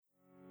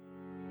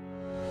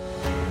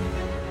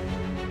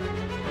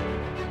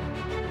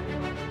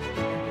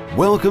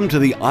Welcome to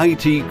the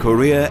IT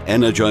Career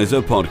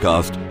Energizer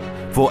podcast.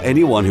 For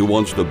anyone who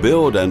wants to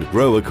build and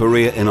grow a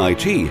career in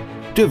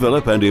IT,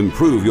 develop and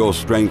improve your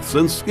strengths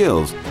and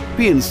skills,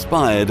 be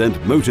inspired and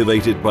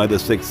motivated by the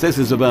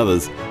successes of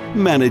others,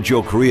 manage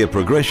your career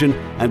progression,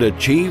 and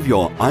achieve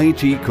your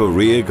IT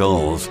career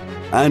goals.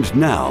 And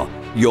now,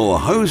 your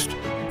host,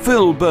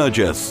 Phil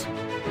Burgess.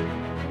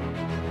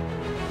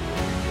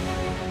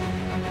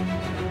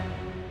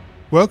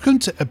 Welcome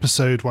to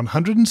episode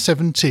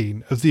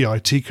 117 of the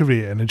IT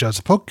Career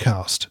Energizer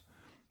podcast.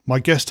 My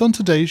guest on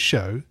today's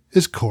show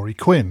is Corey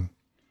Quinn.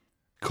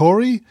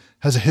 Corey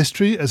has a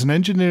history as an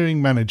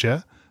engineering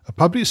manager, a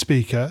public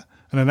speaker,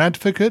 and an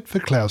advocate for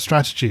cloud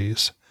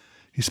strategies.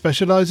 He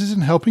specializes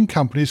in helping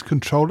companies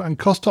control and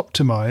cost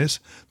optimize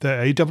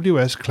their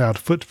AWS cloud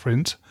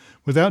footprint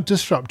without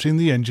disrupting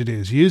the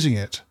engineers using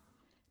it.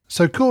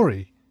 So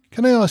Corey,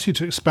 can I ask you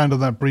to expand on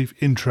that brief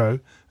intro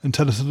and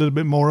tell us a little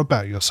bit more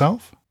about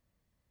yourself?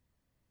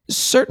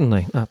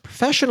 Certainly.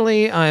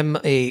 Professionally, I'm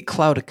a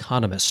cloud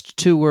economist.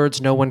 2 words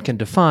no one can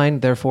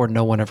define, therefore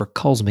no one ever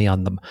calls me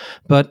on them.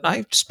 But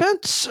I've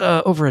spent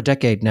over a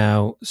decade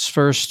now,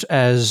 first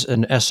as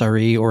an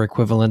SRE or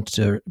equivalent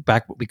to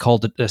back what we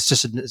called it,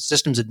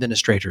 systems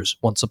administrators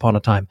once upon a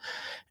time.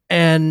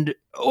 And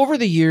over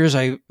the years,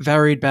 I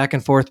varied back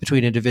and forth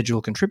between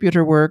individual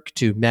contributor work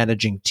to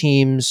managing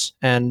teams.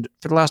 And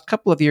for the last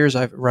couple of years,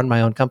 I've run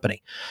my own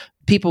company.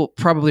 People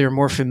probably are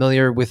more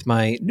familiar with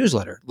my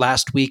newsletter,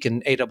 Last Week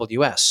in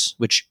AWS,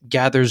 which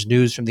gathers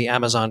news from the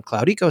Amazon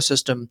cloud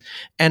ecosystem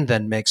and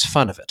then makes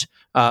fun of it.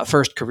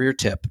 First career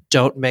tip,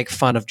 don't make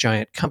fun of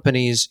giant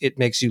companies. It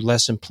makes you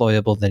less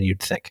employable than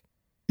you'd think.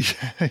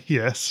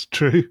 Yes,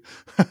 true.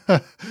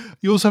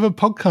 You also have a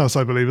podcast,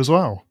 I believe, as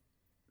well.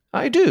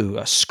 I do,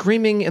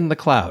 Screaming in the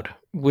Cloud,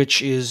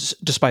 which is,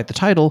 despite the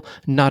title,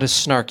 not as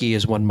snarky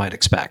as one might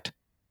expect.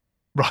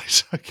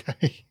 Right,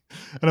 okay.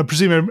 And I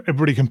presume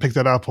everybody can pick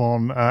that up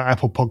on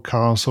Apple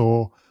Podcasts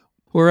or...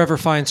 Wherever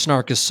fine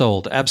snark is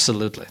sold,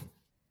 absolutely.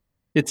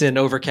 It's in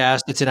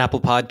Overcast, it's in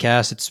Apple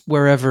Podcasts, it's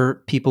wherever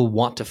people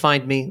want to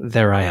find me,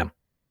 there I am.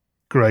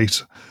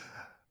 Great.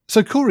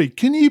 So Corey,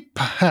 can you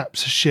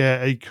perhaps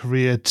share a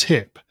career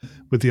tip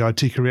with the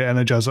IT Career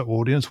Energizer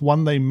audience,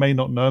 one they may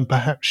not know and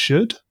perhaps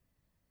should?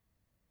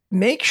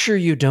 Make sure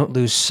you don't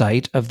lose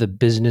sight of the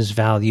business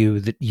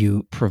value that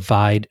you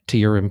provide to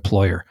your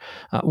employer.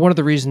 One of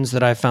the reasons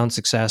that I've found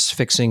success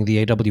fixing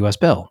the AWS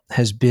bill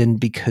has been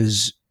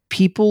because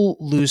people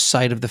lose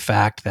sight of the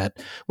fact that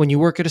when you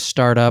work at a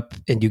startup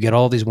and you get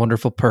all these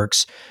wonderful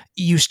perks,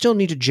 you still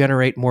need to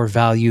generate more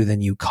value than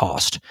you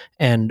cost.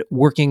 And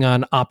working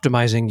on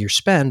optimizing your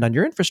spend on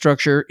your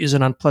infrastructure is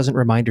an unpleasant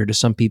reminder to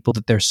some people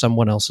that they're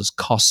someone else's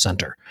cost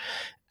center.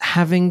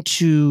 Having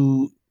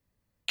to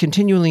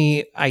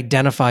continually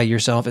identify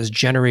yourself as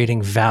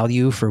generating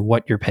value for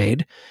what you're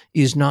paid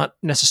is not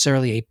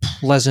necessarily a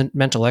pleasant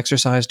mental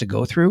exercise to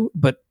go through,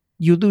 but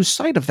you lose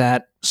sight of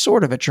that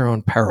sort of at your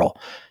own peril.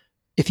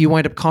 If you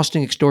wind up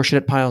costing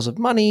extortionate piles of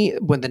money,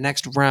 when the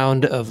next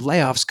round of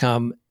layoffs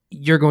come,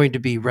 you're going to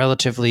be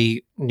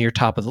relatively near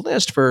top of the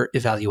list for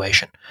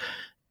evaluation.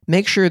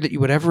 Make sure that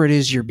whatever it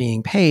is you're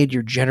being paid,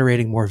 you're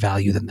generating more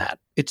value than that.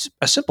 It's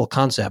a simple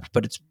concept,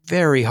 but it's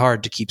very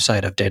hard to keep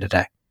sight of day to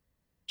day.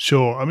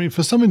 Sure. I mean,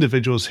 for some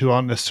individuals who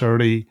aren't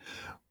necessarily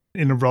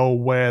in a role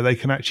where they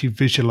can actually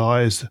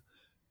visualize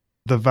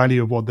the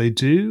value of what they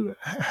do,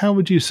 how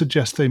would you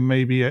suggest they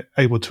may be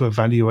able to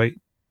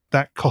evaluate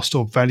that cost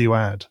or value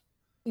add?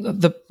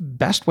 The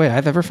best way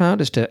I've ever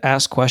found is to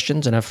ask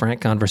questions and have frank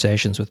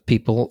conversations with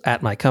people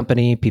at my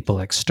company,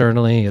 people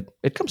externally.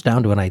 It comes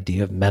down to an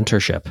idea of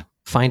mentorship.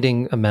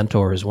 Finding a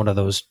mentor is one of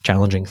those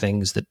challenging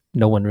things that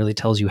no one really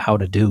tells you how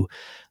to do.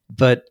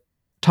 But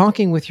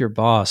talking with your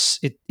boss,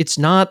 it's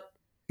not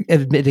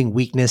admitting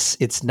weakness.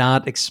 It's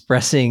not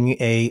expressing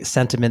a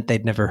sentiment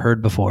they'd never heard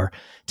before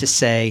to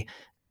say,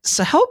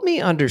 so help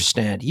me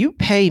understand, you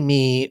pay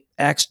me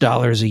X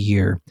dollars a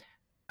year.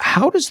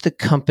 How does the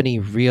company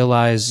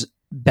realize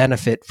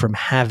benefit from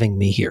having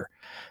me here?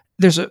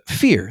 There's a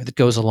fear that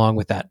goes along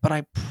with that, but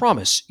I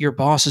promise your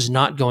boss is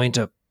not going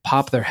to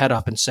pop their head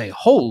up and say,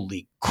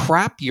 holy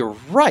crap, you're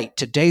right.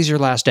 Today's your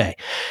last day.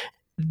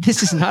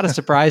 This is not a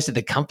surprise to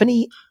the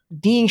company.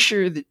 Being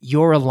sure that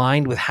you're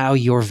aligned with how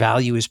your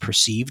value is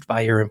perceived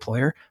by your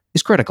employer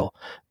is critical.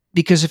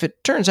 Because if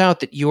it turns out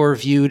that you're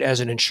viewed as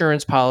an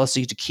insurance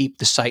policy to keep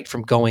the site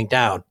from going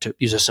down, to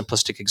use a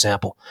simplistic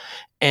example,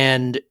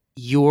 and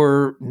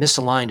you're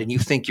misaligned and you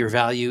think your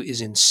value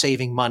is in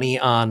saving money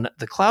on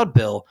the cloud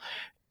bill,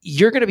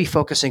 you're going to be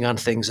focusing on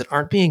things that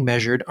aren't being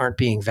measured, aren't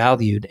being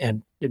valued,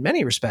 and in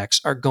many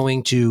respects are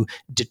going to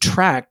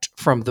detract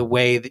from the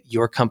way that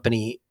your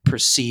company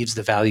perceives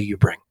the value you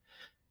bring.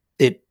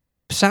 It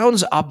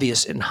sounds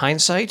obvious in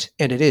hindsight,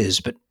 and it is,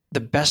 but the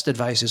best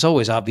advice is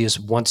always obvious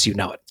once you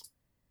know it.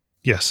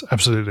 Yes,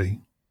 absolutely.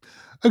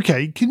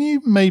 Okay, can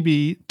you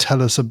maybe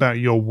tell us about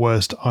your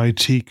worst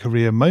IT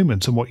career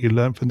moment and what you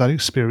learned from that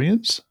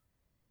experience?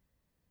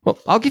 Well,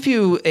 I'll give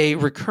you a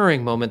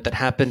recurring moment that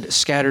happened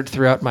scattered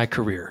throughout my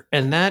career,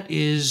 and that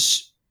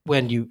is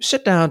when you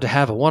sit down to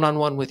have a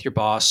one-on-one with your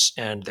boss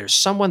and there's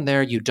someone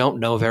there you don't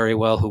know very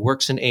well who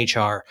works in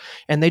HR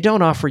and they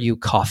don't offer you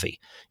coffee.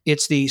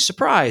 It's the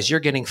surprise you're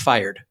getting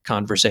fired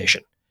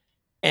conversation.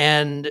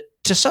 And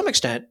to some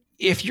extent,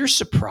 if you're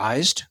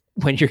surprised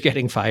when you're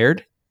getting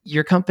fired,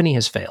 your company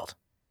has failed.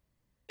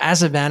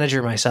 As a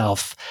manager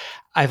myself,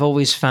 I've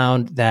always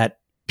found that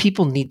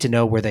people need to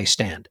know where they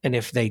stand. And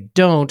if they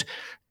don't,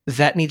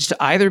 that needs to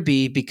either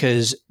be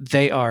because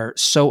they are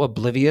so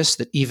oblivious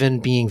that even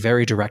being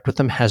very direct with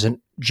them hasn't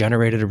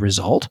generated a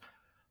result,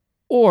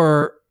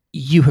 or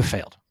you have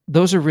failed.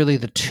 Those are really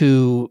the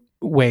two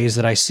ways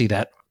that I see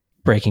that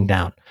breaking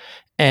down.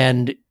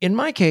 And in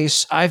my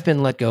case, I've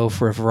been let go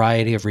for a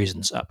variety of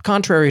reasons.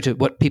 Contrary to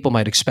what people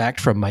might expect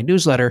from my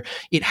newsletter,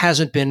 it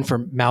hasn't been for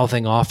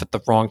mouthing off at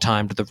the wrong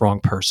time to the wrong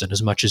person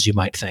as much as you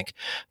might think.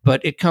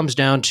 But it comes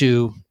down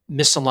to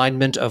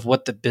misalignment of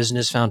what the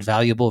business found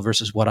valuable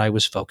versus what I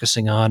was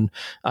focusing on.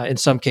 In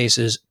some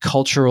cases,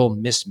 cultural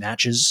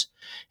mismatches.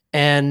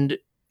 And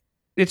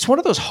it's one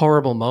of those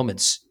horrible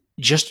moments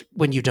just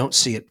when you don't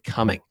see it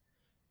coming.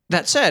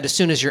 That said, as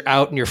soon as you're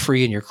out and you're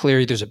free and you're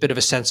clear, there's a bit of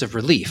a sense of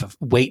relief, of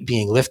weight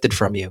being lifted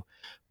from you.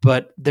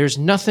 But there's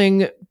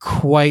nothing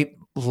quite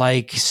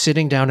like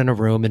sitting down in a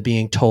room and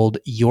being told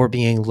you're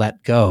being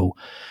let go.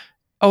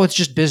 Oh, it's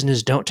just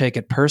business. Don't take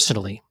it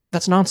personally.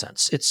 That's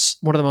nonsense. It's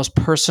one of the most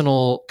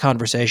personal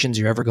conversations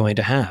you're ever going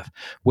to have,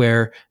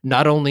 where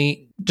not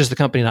only does the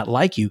company not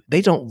like you,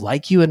 they don't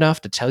like you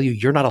enough to tell you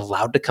you're not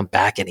allowed to come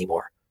back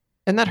anymore.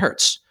 And that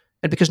hurts.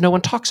 And because no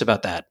one talks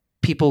about that,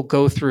 people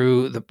go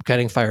through the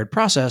getting fired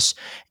process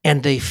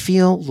and they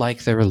feel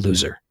like they're a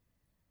loser.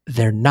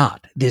 They're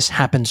not. This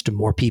happens to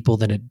more people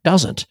than it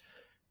doesn't.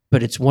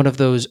 But it's one of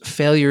those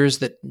failures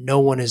that no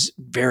one is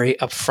very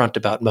upfront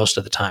about most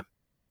of the time.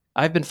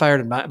 I've been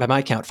fired by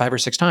my count 5 or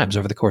 6 times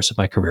over the course of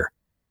my career.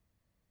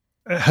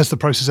 Has the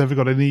process ever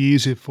got any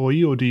easier for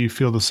you, or do you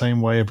feel the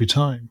same way every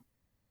time?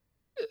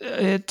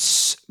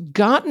 It's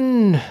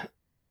gotten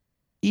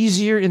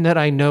easier in that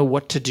I know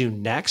what to do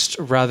next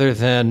rather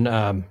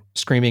than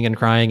screaming and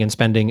crying and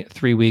spending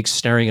 3 weeks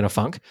staring in a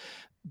funk.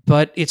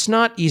 But it's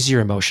not easier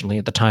emotionally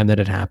at the time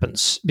that it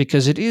happens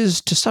because it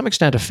is to some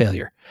extent a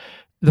failure.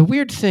 The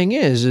weird thing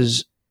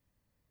is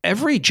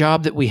every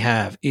job that we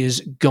have is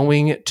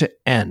going to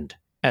end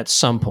at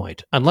some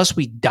point. Unless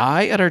we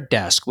die at our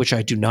desk, which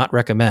I do not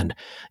recommend,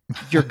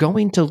 you're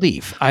going to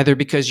leave, either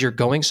because you're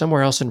going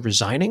somewhere else and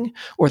resigning,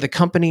 or the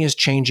company is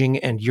changing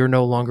and you're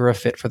no longer a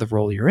fit for the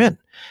role you're in.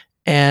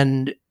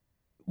 And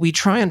we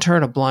try and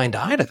turn a blind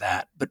eye to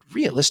that. But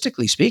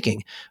realistically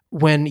speaking,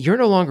 when you're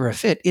no longer a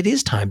fit, it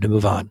is time to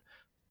move on.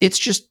 It's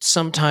just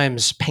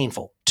sometimes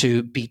painful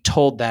to be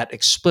told that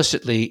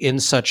explicitly in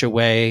such a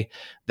way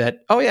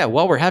that, oh yeah,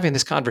 while we're having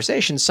this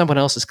conversation, someone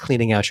else is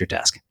cleaning out your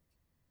desk.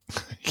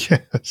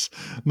 Yes,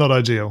 not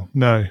ideal.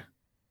 No,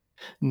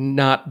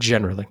 not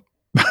generally.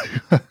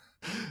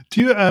 Do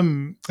you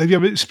have you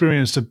ever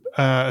experienced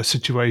a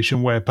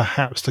situation where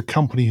perhaps the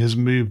company has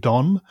moved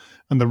on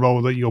and the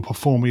role that you're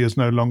performing is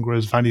no longer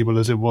as valuable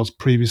as it was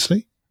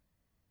previously?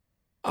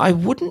 I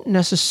wouldn't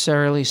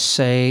necessarily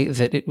say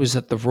that it was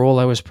that the role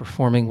I was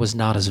performing was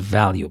not as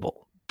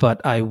valuable,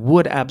 but I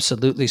would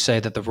absolutely say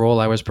that the role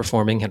I was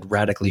performing had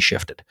radically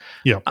shifted.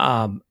 Yeah.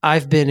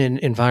 I've been in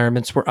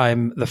environments where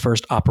I'm the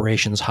first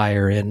operations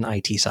hire in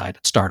IT side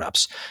at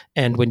startups.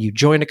 And when you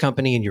join a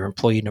company and you're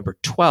employee number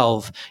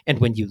 12, and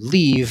when you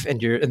leave and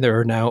there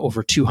are now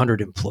over 200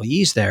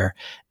 employees there,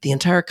 the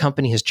entire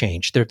company has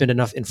changed. There have been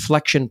enough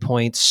inflection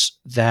points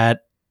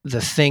that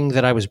the thing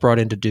that I was brought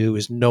in to do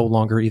is no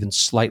longer even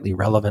slightly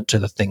relevant to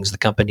the things the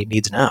company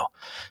needs now.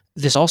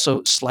 This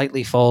also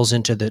slightly falls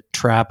into the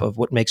trap of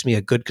what makes me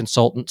a good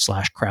consultant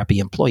 / crappy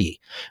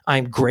employee.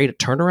 I'm great at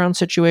turnaround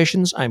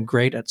situations. I'm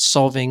great at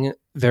solving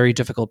very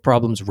difficult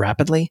problems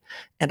rapidly,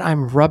 and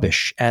I'm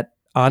rubbish at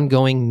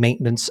ongoing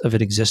maintenance of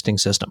an existing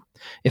system.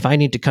 If I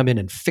need to come in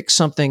and fix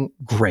something,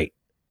 great.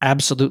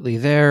 Absolutely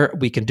there.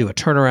 We can do a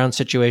turnaround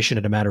situation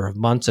in a matter of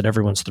months that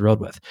everyone's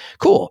thrilled with.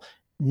 Cool.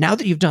 Now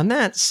that you've done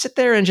that, sit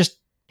there and just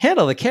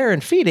handle the care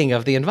and feeding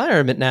of the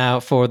environment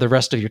now for the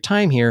rest of your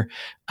time here.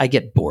 I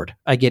get bored.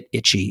 I get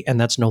itchy, and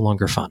that's no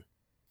longer fun.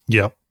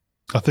 Yeah.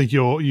 I think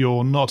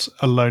you're not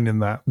alone in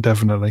that,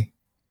 definitely.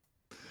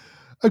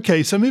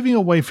 Okay, so moving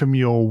away from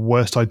your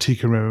worst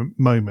IT career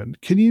moment,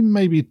 can you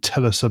maybe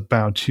tell us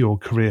about your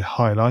career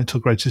highlight or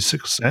greatest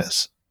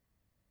success?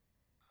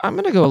 I'm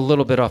going to go a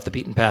little bit off the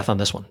beaten path on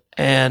this one.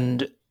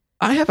 And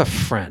I have a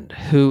friend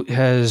who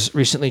has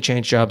recently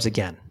changed jobs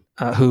again,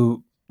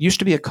 who used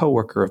to be a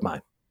coworker of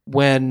mine.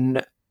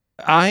 When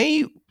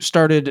I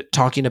started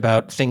talking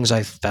about things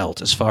I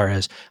felt as far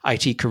as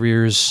IT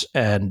careers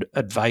and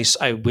advice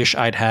I wish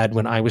I'd had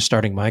when I was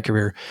starting my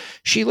career,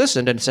 she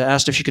listened and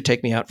asked if she could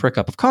take me out for a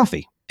cup of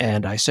coffee.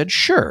 And I said,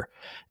 sure.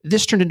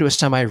 This turned into a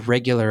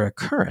semi-regular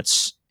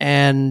occurrence.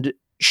 And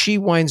she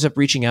winds up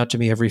reaching out to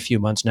me every few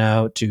months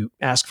now to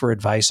ask for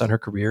advice on her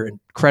career and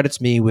credits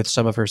me with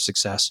some of her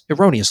success,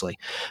 erroneously.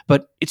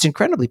 But it's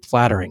incredibly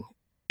flattering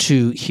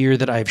to hear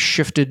that I've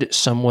shifted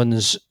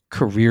someone's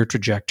career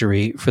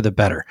trajectory for the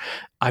better.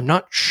 I'm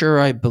not sure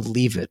I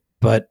believe it,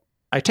 but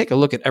I take a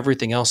look at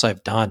everything else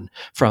I've done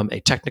from a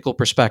technical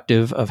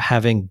perspective of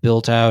having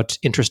built out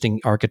interesting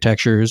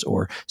architectures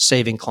or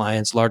saving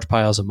clients large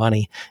piles of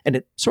money, and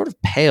it sort of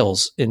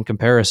pales in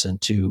comparison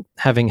to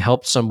having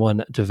helped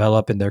someone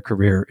develop in their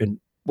career in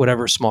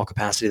whatever small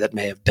capacity that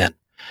may have been.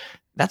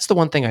 That's the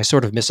one thing I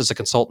sort of miss as a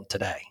consultant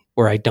today,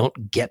 where I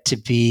don't get to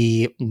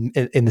be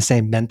in the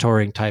same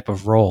mentoring type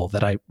of role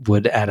that I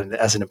would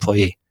as an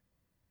employee.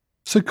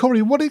 So,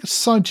 Corey, what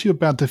excites you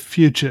about the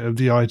future of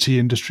the IT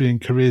industry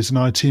and careers in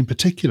IT in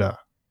particular?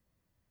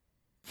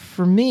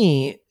 For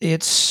me,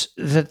 it's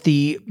that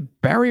the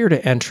barrier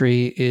to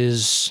entry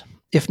is,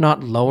 if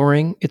not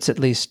lowering, it's at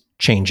least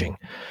changing.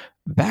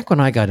 Back when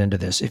I got into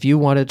this, if you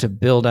wanted to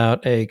build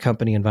out a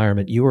company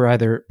environment, you were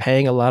either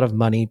paying a lot of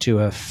money to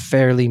a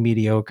fairly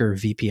mediocre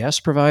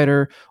VPS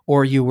provider,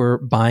 or you were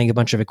buying a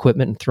bunch of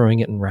equipment and throwing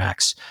it in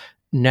racks.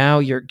 Now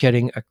you're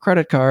getting a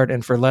credit card,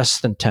 and for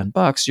less than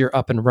 $10, you're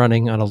up and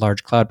running on a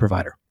large cloud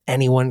provider.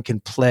 Anyone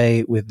can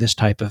play with this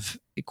type of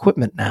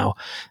equipment now.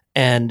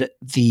 And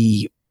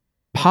the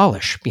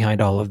polish behind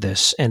all of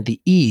this and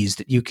the ease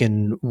that you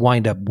can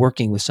wind up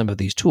working with some of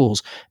these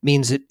tools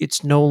means that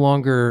it's no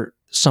longer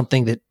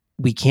something that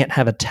we can't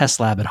have a test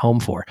lab at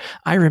home for.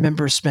 I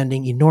remember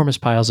spending enormous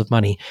piles of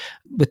money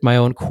with my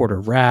own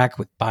quarter rack,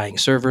 with buying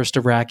servers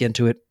to rack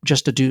into it,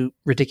 just to do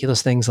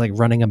ridiculous things like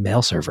running a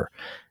mail server.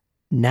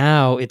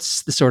 Now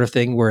it's the sort of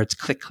thing where it's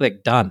click,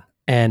 click, done.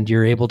 And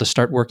you're able to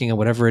start working on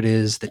whatever it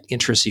is that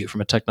interests you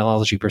from a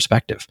technology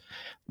perspective.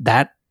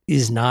 That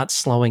is not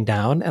slowing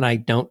down. And I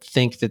don't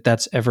think that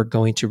that's ever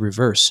going to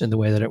reverse in the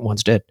way that it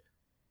once did.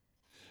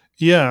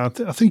 Yeah,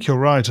 I think you're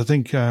right. I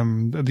think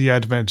the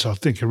advent,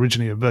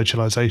 originally of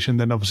virtualization,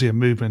 then obviously a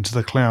movement to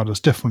the cloud has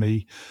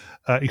definitely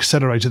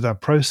accelerated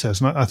that process.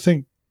 And I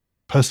think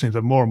personally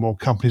that more and more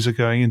companies are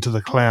going into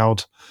the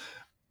cloud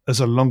as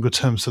a longer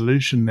term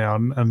solution now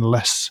and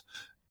less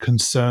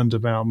concerned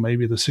about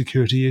maybe the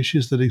security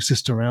issues that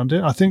exist around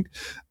it. I think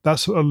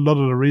that's a lot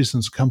of the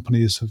reasons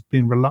companies have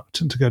been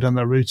reluctant to go down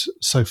that route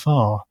so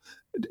far.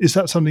 Is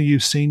that something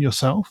you've seen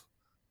yourself?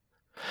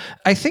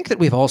 I think that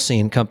we've all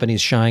seen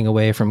companies shying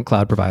away from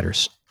cloud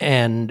providers.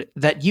 And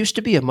that used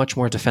to be a much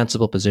more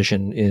defensible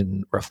position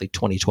in roughly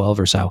 2012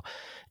 or so.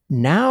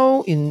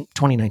 Now in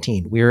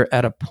 2019, we're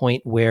at a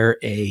point where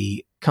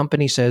a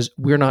company says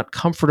we're not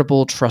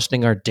comfortable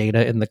trusting our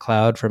data in the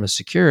cloud from a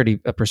security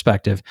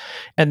perspective.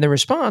 And the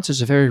response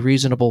is a very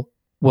reasonable,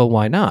 well,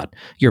 why not?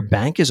 Your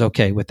bank is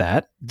okay with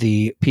that.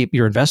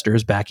 Your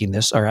investors backing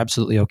this are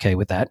absolutely okay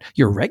with that.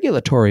 Your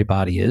regulatory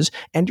body is,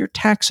 and your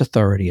tax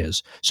authority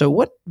is. So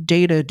what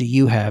data do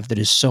you have that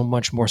is so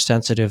much more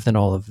sensitive than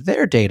all of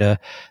their data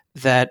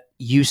that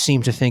you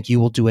seem to think you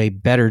will do a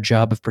better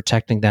job of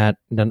protecting that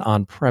in an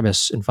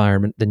on-premise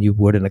environment than you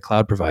would in a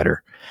cloud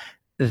provider?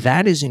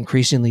 That is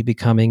increasingly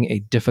becoming a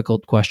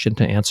difficult question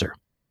to answer.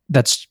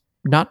 That's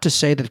not to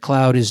say that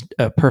cloud is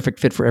a perfect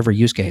fit for every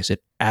use case.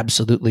 It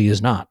absolutely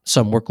is not.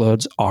 Some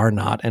workloads are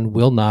not and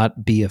will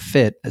not be a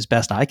fit, as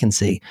best I can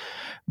see.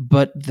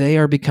 But they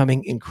are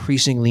becoming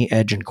increasingly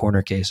edge and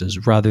corner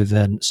cases rather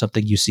than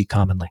something you see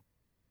commonly.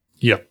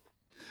 Yep.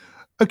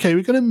 Okay,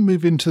 we're going to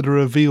move into the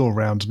reveal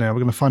round now. We're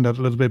going to find out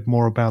a little bit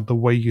more about the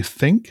way you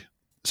think.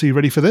 So you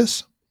ready for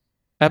this?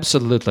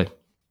 Absolutely.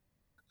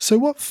 So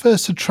what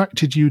first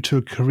attracted you to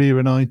a career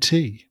in IT?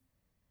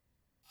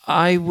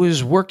 I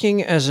was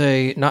working as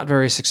a not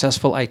very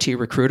successful IT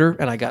recruiter,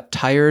 and I got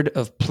tired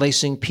of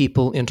placing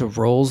people into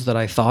roles that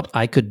I thought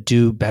I could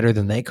do better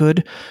than they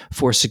could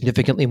for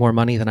significantly more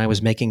money than I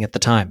was making at the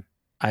time.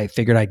 I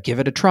figured I'd give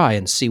it a try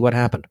and see what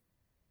happened.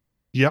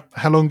 Yep.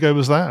 How long ago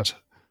was that?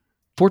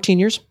 14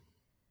 years.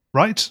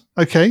 Right.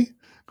 Okay.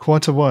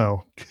 Quite a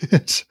while.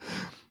 Good.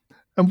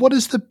 And what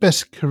is the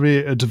best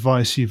career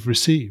advice you've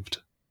received?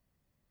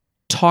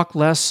 Talk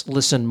less,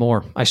 listen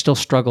more. I still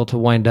struggle to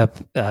wind up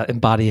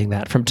embodying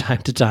that from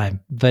time to time,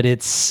 but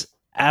it's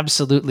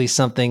absolutely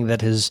something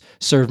that has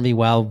served me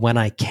well when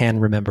I can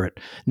remember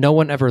it. No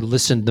one ever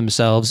listened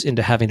themselves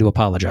into having to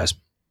apologize.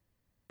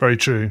 Very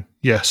true.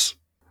 Yes.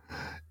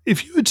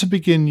 If you were to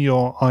begin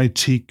your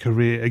IT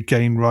career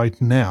again right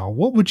now,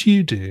 what would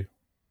you do?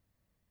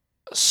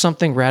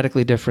 Something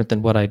radically different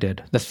than what I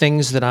did. The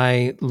things that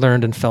I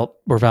learned and felt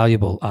were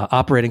valuable,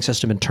 operating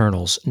system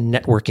internals,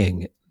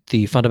 networking,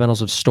 the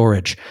fundamentals of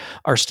storage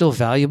are still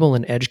valuable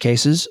in edge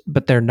cases,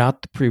 but they're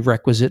not the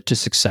prerequisite to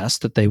success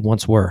that they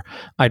once were.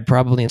 I'd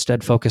probably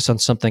instead focus on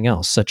something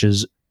else, such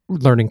as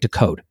learning to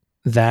code.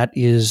 That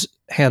is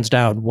hands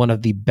down one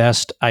of the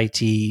best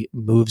IT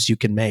moves you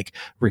can make,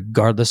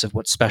 regardless of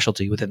what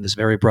specialty within this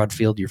very broad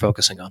field you're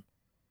focusing on.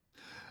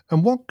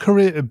 And what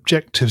career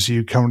objectives are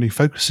you currently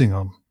focusing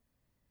on?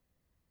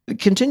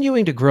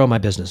 Continuing to grow my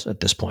business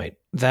at this point.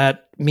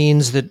 That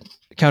means that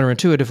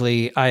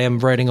counterintuitively, I am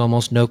writing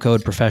almost no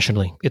code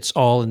professionally. It's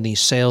all in the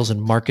sales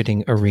and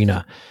marketing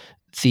arena.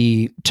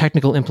 The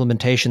technical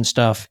implementation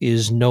stuff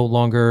is no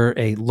longer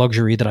a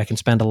luxury that I can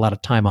spend a lot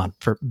of time on,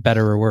 for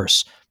better or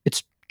worse.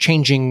 It's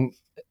changing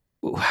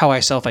how I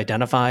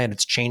self-identify, and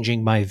it's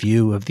changing my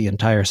view of the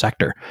entire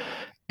sector.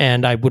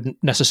 And I wouldn't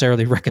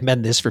necessarily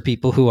recommend this for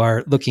people who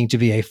are looking to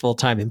be a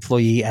full-time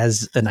employee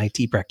as an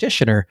IT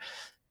practitioner.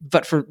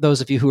 But for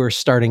those of you who are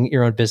starting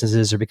your own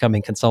businesses or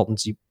becoming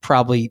consultants, you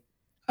probably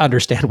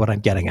understand what I'm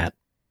getting at.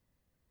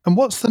 And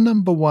what's the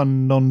number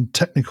one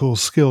non-technical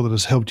skill that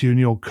has helped you in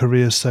your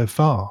career so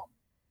far?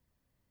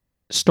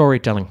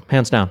 Storytelling,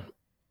 hands down.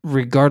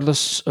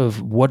 Regardless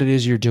of what it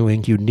is you're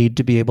doing, you need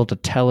to be able to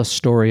tell a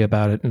story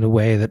about it in a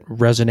way that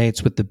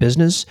resonates with the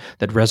business,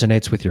 that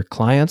resonates with your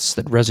clients,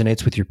 that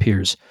resonates with your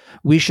peers.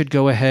 We should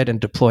go ahead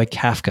and deploy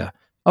Kafka.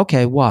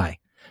 Okay, why?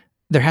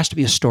 There has to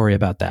be a story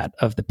about that,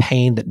 of the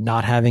pain that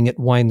not having it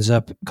winds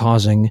up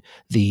causing,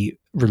 the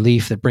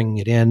relief that bringing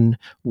it in,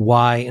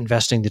 why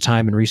investing the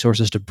time and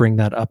resources to bring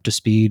that up to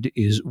speed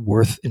is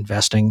worth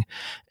investing,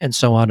 and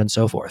so on and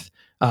so forth.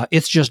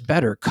 It's just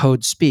better.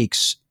 Code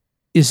speaks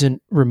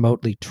isn't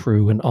remotely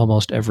true in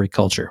almost every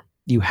culture.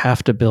 You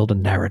have to build a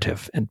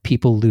narrative, and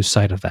people lose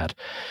sight of that.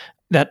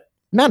 That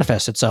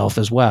manifests itself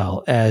as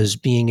well as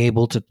being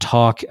able to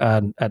talk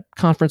at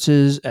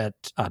conferences,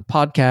 on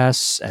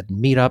podcasts, at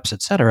meetups,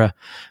 etc.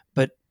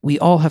 But we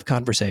all have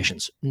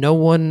conversations. No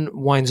one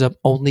winds up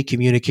only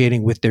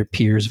communicating with their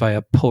peers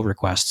via pull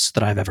requests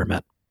that I've ever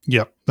met.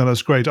 Yeah, no,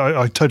 that's great.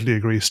 I totally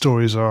agree.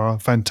 Stories are a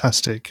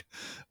fantastic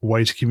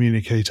way to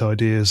communicate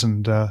ideas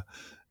and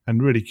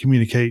really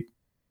communicate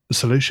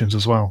solutions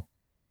as well.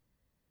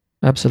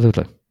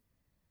 Absolutely.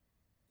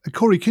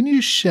 Corey, can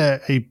you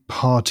share a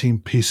parting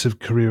piece of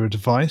career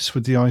advice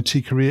with the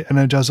IT Career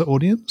Energizer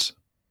audience?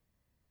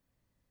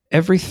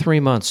 Every 3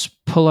 months,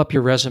 pull up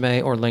your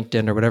resume or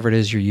LinkedIn or whatever it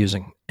is you're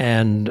using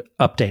and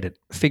update it.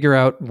 Figure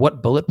out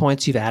what bullet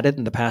points you've added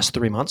in the past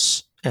 3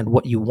 months and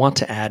what you want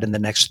to add in the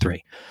next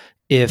 3.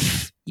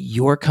 If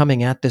you're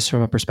coming at this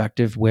from a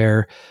perspective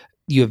where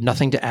you have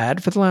nothing to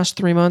add for the last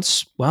 3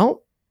 months,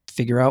 well,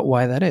 figure out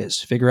why that is.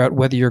 Figure out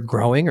whether you're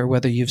growing or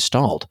whether you've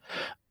stalled.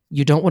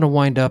 You don't want to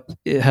wind up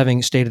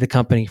having stayed at a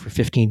company for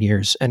 15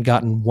 years and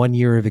gotten 1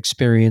 year of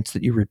experience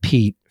that you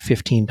repeat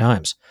 15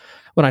 times.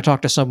 When I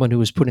talked to someone who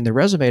was putting their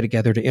resume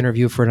together to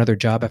interview for another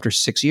job after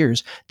 6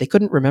 years, they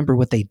couldn't remember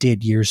what they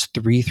did years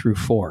 3 through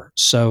 4.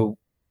 So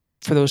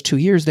for those 2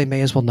 years, they may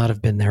as well not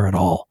have been there at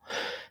all.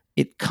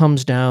 It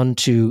comes down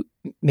to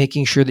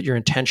making sure that you're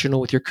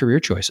intentional with your career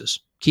choices.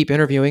 Keep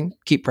interviewing,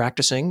 keep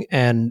practicing,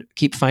 and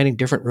keep finding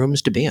different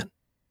rooms to be in.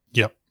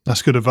 Yep,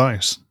 that's good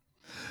advice.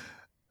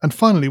 And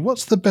finally,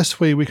 what's the best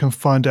way we can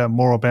find out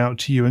more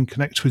about you and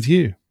connect with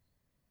you?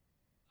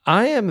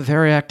 I am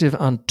very active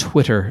on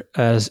Twitter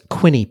as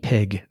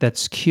QuinnyPig.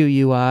 That's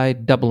QUINNYPIG.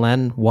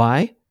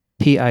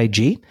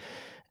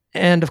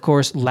 And of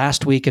course,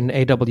 last week in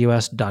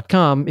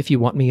AWS.com if you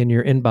want me in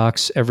your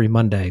inbox every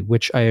Monday,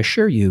 which I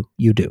assure you,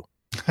 you do.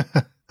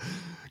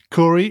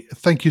 Corey,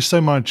 thank you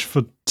so much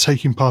for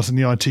taking part in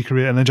the IT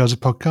Career Energizer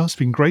podcast. It's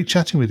been great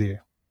chatting with you.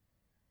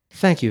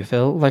 Thank you,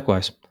 Phil.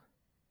 Likewise.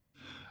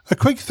 A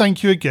quick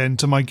thank you again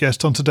to my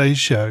guest on today's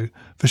show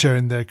for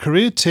sharing their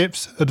career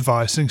tips,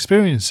 advice and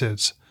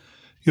experiences.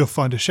 You'll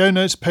find a show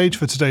notes page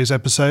for today's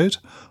episode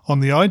on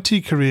the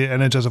IT Career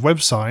Energizer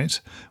website,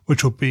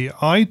 which will be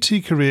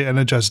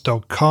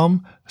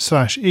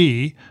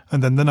itcareerenergizer.com/e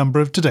and then the number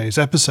of today's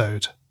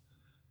episode.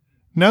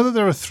 Now that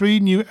there are 3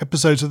 new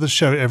episodes of the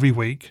show every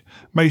week,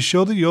 make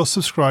sure that you're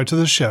subscribed to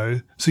the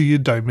show so you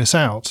don't miss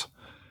out.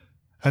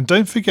 And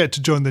don't forget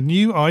to join the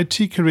new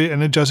IT Career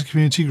Energizer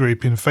community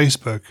group in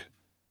Facebook.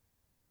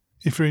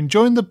 If you're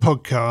enjoying the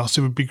podcast,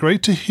 it would be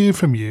great to hear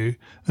from you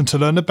and to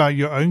learn about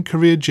your own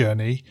career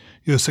journey,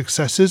 your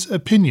successes,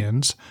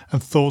 opinions,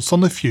 and thoughts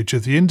on the future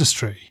of the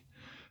industry.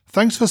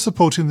 Thanks for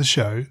supporting the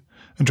show,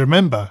 and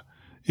remember,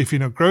 if you're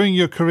not growing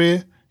your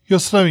career, you're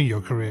slowing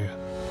your career.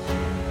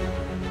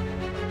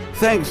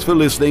 Thanks for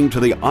listening to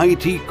the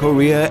IT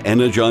Career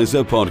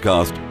Energizer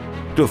podcast.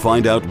 To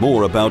find out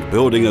more about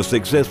building a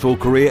successful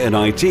career in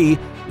IT,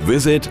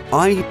 visit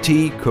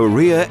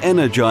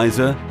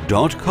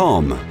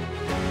itcareerenergizer.com.